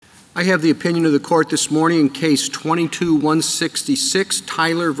I have the opinion of the court this morning in case 22-166,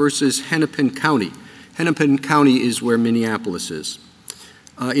 Tyler versus Hennepin County. Hennepin County is where Minneapolis is.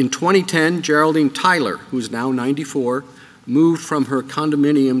 In 2010, Geraldine Tyler, who is now 94, moved from her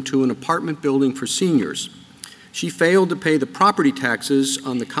condominium to an apartment building for seniors. She failed to pay the property taxes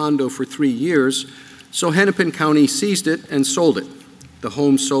on the condo for 3 years, so Hennepin County seized it and sold it. The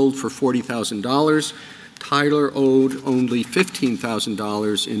home sold for $40,000. Tyler owed only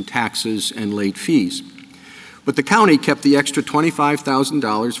 $15,000 in taxes and late fees. But the county kept the extra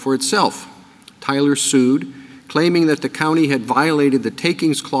 $25,000 for itself. Tyler sued, claiming that the county had violated the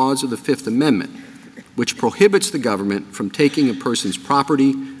takings clause of the Fifth Amendment, which prohibits the government from taking a person's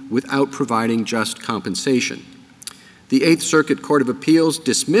property without providing just compensation. The Eighth Circuit Court of Appeals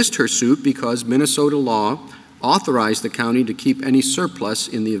dismissed her suit because Minnesota law authorized the county to keep any surplus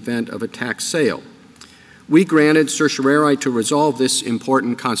in the event of a tax sale. We granted certiorari to resolve this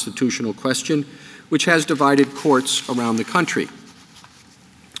important constitutional question, which has divided courts around the country.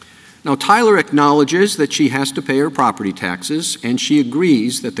 Now, Tyler acknowledges that she has to pay her property taxes, and she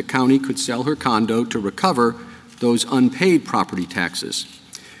agrees that the county could sell her condo to recover those unpaid property taxes.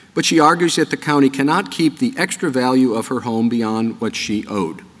 But she argues that the county cannot keep the extra value of her home beyond what she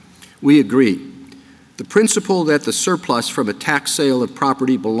owed. We agree. The principle that the surplus from a tax sale of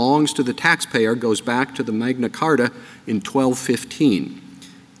property belongs to the taxpayer goes back to the Magna Carta in 1215.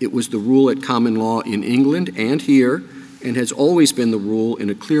 It was the rule at common law in England and here, and has always been the rule in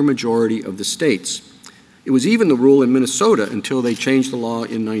a clear majority of the states. It was even the rule in Minnesota until they changed the law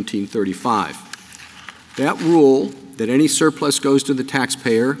in 1935. That rule, that any surplus goes to the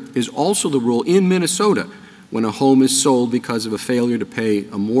taxpayer, is also the rule in Minnesota when a home is sold because of a failure to pay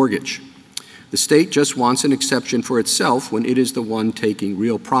a mortgage. The state just wants an exception for itself when it is the one taking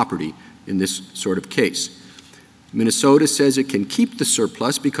real property in this sort of case. Minnesota says it can keep the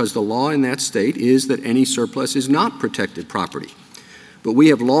surplus because the law in that state is that any surplus is not protected property. But we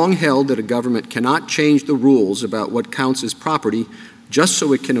have long held that a government cannot change the rules about what counts as property just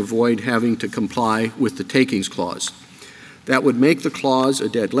so it can avoid having to comply with the takings clause. That would make the clause a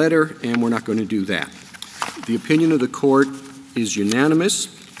dead letter, and we're not going to do that. The opinion of the court is unanimous.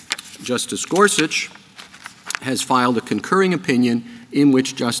 Justice Gorsuch has filed a concurring opinion in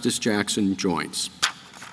which Justice Jackson joins.